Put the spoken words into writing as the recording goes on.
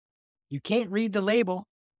You can't read the label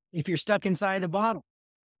if you're stuck inside the bottle.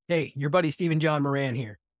 Hey, your buddy Steven John Moran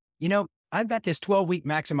here. I've got this 12-week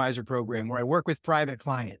maximizer program where I work with private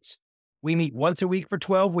clients. We meet once a week for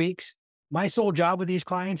 12 weeks. My sole job with these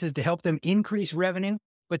clients is to help them increase revenue,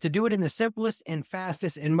 but to do it in the simplest and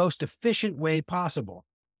fastest and most efficient way possible.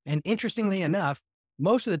 And interestingly enough,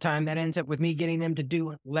 most of the time that ends up with me getting them to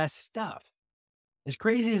do less stuff. As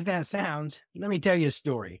crazy as that sounds, let me tell you a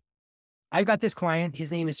story. I've got this client. His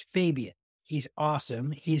name is Fabian. He's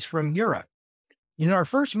awesome. He's from Europe. In our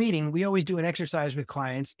first meeting, we always do an exercise with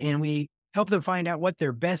clients and we help them find out what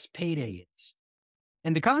their best payday is.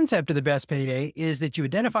 And the concept of the best payday is that you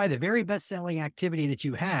identify the very best selling activity that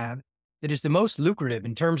you have that is the most lucrative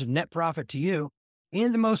in terms of net profit to you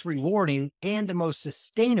and the most rewarding and the most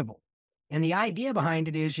sustainable. And the idea behind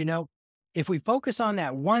it is, if we focus on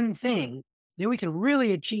that one thing, then we can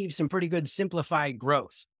really achieve some pretty good simplified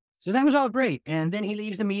growth. So that was all great. And then he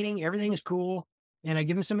leaves the meeting. Everything is cool. And I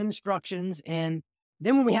give him some instructions. And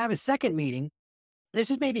then when we have a second meeting,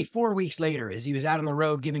 this is maybe 4 weeks later as he was out on the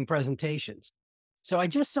road giving presentations. So I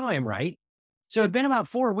just saw him, right? So it'd been about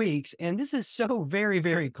 4 weeks. And this is so very,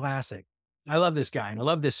 very classic. I love this guy and I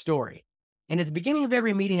love this story. And at the beginning of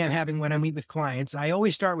every meeting I'm having when I meet with clients, I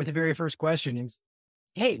always start with the very first question is,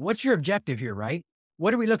 hey, what's your objective here, right?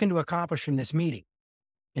 What are we looking to accomplish from this meeting?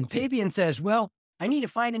 And Fabian says, well, I need to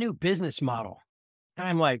find a new business model. And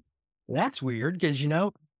I'm like, that's weird because,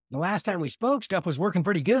 the last time we spoke, stuff was working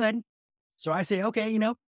pretty good. So I say, okay,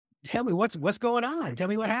 tell me what's going on. Tell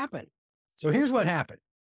me what happened. So here's what happened.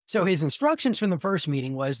 So his instructions from the first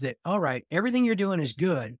meeting was that, all right, everything you're doing is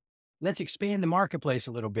good. Let's expand the marketplace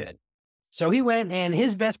a little bit. So he went and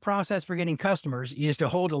his best process for getting customers is to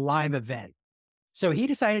hold a live event. So he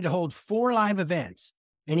decided to hold 4 live events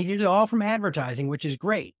and he did it all from advertising, which is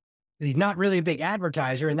great. He's not really a big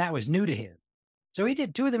advertiser and that was new to him. So he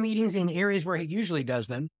did 2 of the meetings in areas where he usually does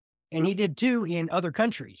them and he did 2 in other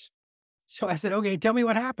countries. So I said, okay, tell me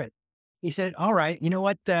what happened. He said, all right, you know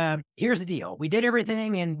what? Here's the deal. We did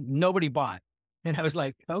everything and nobody bought. And I was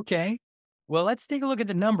like, okay, well, let's take a look at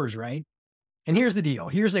the numbers, right? And here's the deal.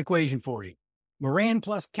 Here's the equation for you. Moran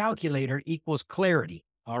plus calculator equals clarity.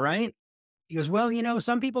 All right. He goes, well,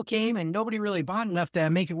 some people came and nobody really bought enough to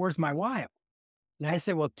make it worth my while. And I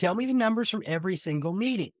said, well, tell me the numbers from every single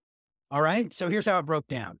meeting. All right. So here's how it broke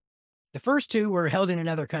down. The first 2 were held in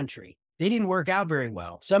another country. They didn't work out very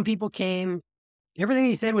well. Some people came, everything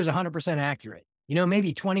he said was 100% accurate.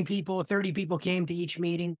 Maybe 20 people, 30 people came to each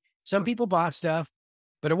meeting. Some people bought stuff,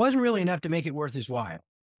 but it wasn't really enough to make it worth his while.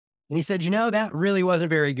 And he said, that really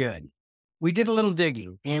wasn't very good. We did a little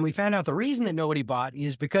digging and we found out the reason that nobody bought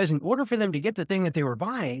is because in order for them to get the thing that they were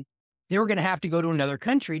buying, they were going to have to go to another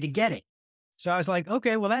country to get it. So I was like,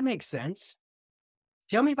 okay, well, that makes sense.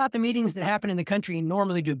 Tell me about the meetings that happen in the country you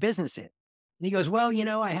normally do business in. And he goes, well,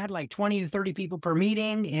 I had like 20 to 30 people per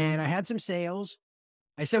meeting and I had some sales.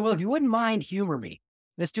 I said, well, if you wouldn't mind, humor me.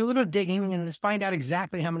 Let's do a little digging and let's find out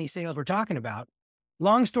exactly how many sales we're talking about.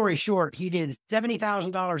 Long story short, he did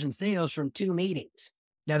 $70,000 in sales from 2 meetings.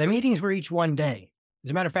 Now, the meetings were each 1 day.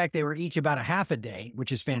 As a matter of fact, they were each about a half a day,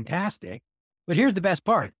 which is fantastic. But here's the best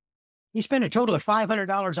part. He spent a total of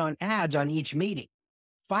 $500 on ads on each meeting.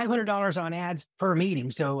 $500 on ads per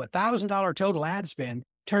meeting. So $1,000 total ad spend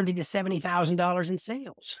turned into $70,000 in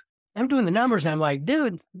sales. I'm doing the numbers and I'm like,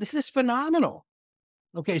 dude, this is phenomenal.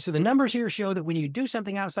 Okay, so the numbers here show that when you do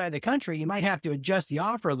something outside the country, you might have to adjust the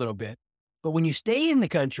offer a little bit. But when you stay in the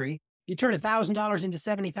country, you turn $1,000 into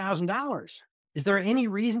 $70,000. Is there any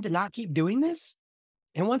reason to not keep doing this?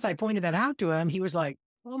 And once I pointed that out to him, he was like,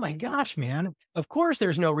 oh my gosh, man, of course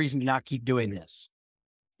there's no reason to not keep doing this.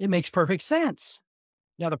 It makes perfect sense.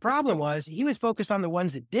 Now, the problem was he was focused on the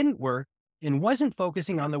ones that didn't work and wasn't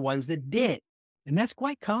focusing on the ones that did. And that's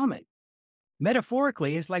quite common.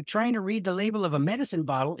 Metaphorically, it's like trying to read the label of a medicine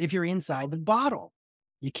bottle if you're inside the bottle.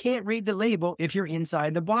 You can't read the label if you're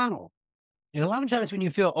inside the bottle. And a lot of times when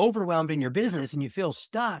you feel overwhelmed in your business and you feel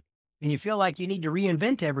stuck and you feel like you need to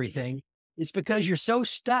reinvent everything, it's because you're so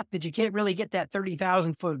stuck that you can't really get that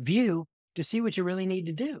 30,000-foot view to see what you really need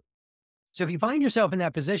to do. So if you find yourself in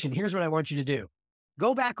that position, here's what I want you to do.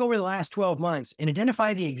 Go back over the last 12 months and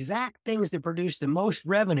identify the exact things that produce the most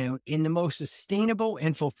revenue in the most sustainable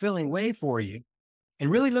and fulfilling way for you. And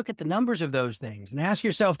really look at the numbers of those things and ask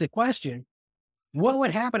yourself the question, what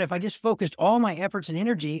would happen if I just focused all my efforts and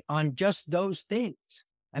energy on just those things?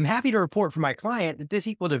 I'm happy to report for my client that this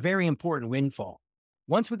equaled a very important windfall.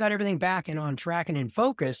 Once we got everything back and on track and in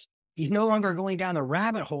focus, he's no longer going down the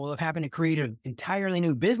rabbit hole of having to create an entirely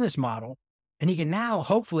new business model. And he can now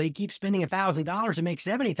hopefully keep spending $1,000 to make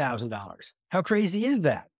 $70,000. How crazy is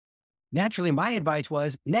that? Naturally, my advice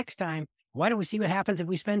was next time, why don't we see what happens if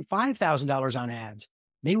we spend $5,000 on ads?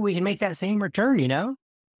 Maybe we can make that same return, you know?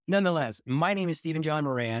 Nonetheless, my name is Steven John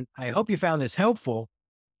Moran. I hope you found this helpful.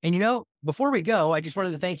 And before we go, I just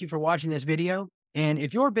wanted to thank you for watching this video. And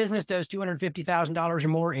if your business does $250,000 or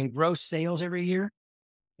more in gross sales every year,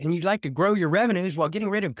 and you'd like to grow your revenues while getting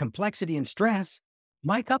rid of complexity and stress,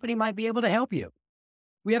 my company might be able to help you.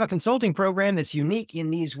 We have a consulting program that's unique in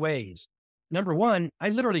these ways. Number one, I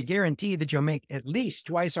literally guarantee that you'll make at least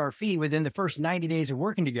twice our fee within the first 90 days of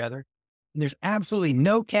working together. And there's absolutely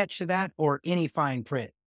no catch to that or any fine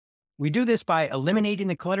print. We do this by eliminating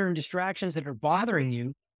the clutter and distractions that are bothering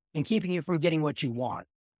you and keeping you from getting what you want,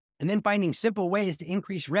 and then finding simple ways to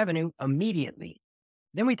increase revenue immediately.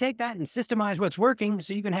 Then we take that and systemize what's working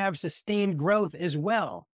so you can have sustained growth as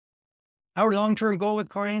well. Our long-term goal with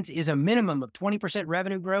clients is a minimum of 20%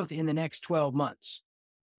 revenue growth in the next 12 months.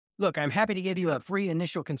 Look, I'm happy to give you a free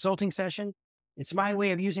initial consulting session. It's my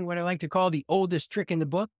way of using what I like to call the oldest trick in the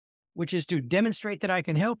book, which is to demonstrate that I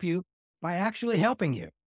can help you by actually helping you.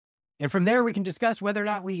 And from there, we can discuss whether or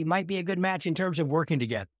not we might be a good match in terms of working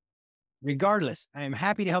together. Regardless, I am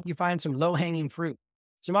happy to help you find some low-hanging fruit,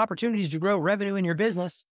 some opportunities to grow revenue in your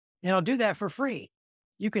business, and I'll do that for free.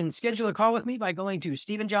 You can schedule a call with me by going to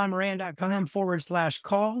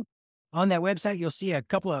stevenjohnmoran.com/call. On that website, you'll see a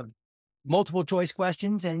couple of multiple choice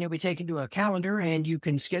questions, and you'll be taken to a calendar, and you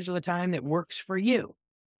can schedule a time that works for you.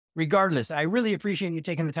 Regardless, I really appreciate you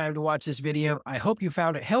taking the time to watch this video. I hope you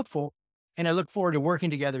found it helpful, and I look forward to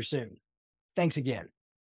working together soon. Thanks again.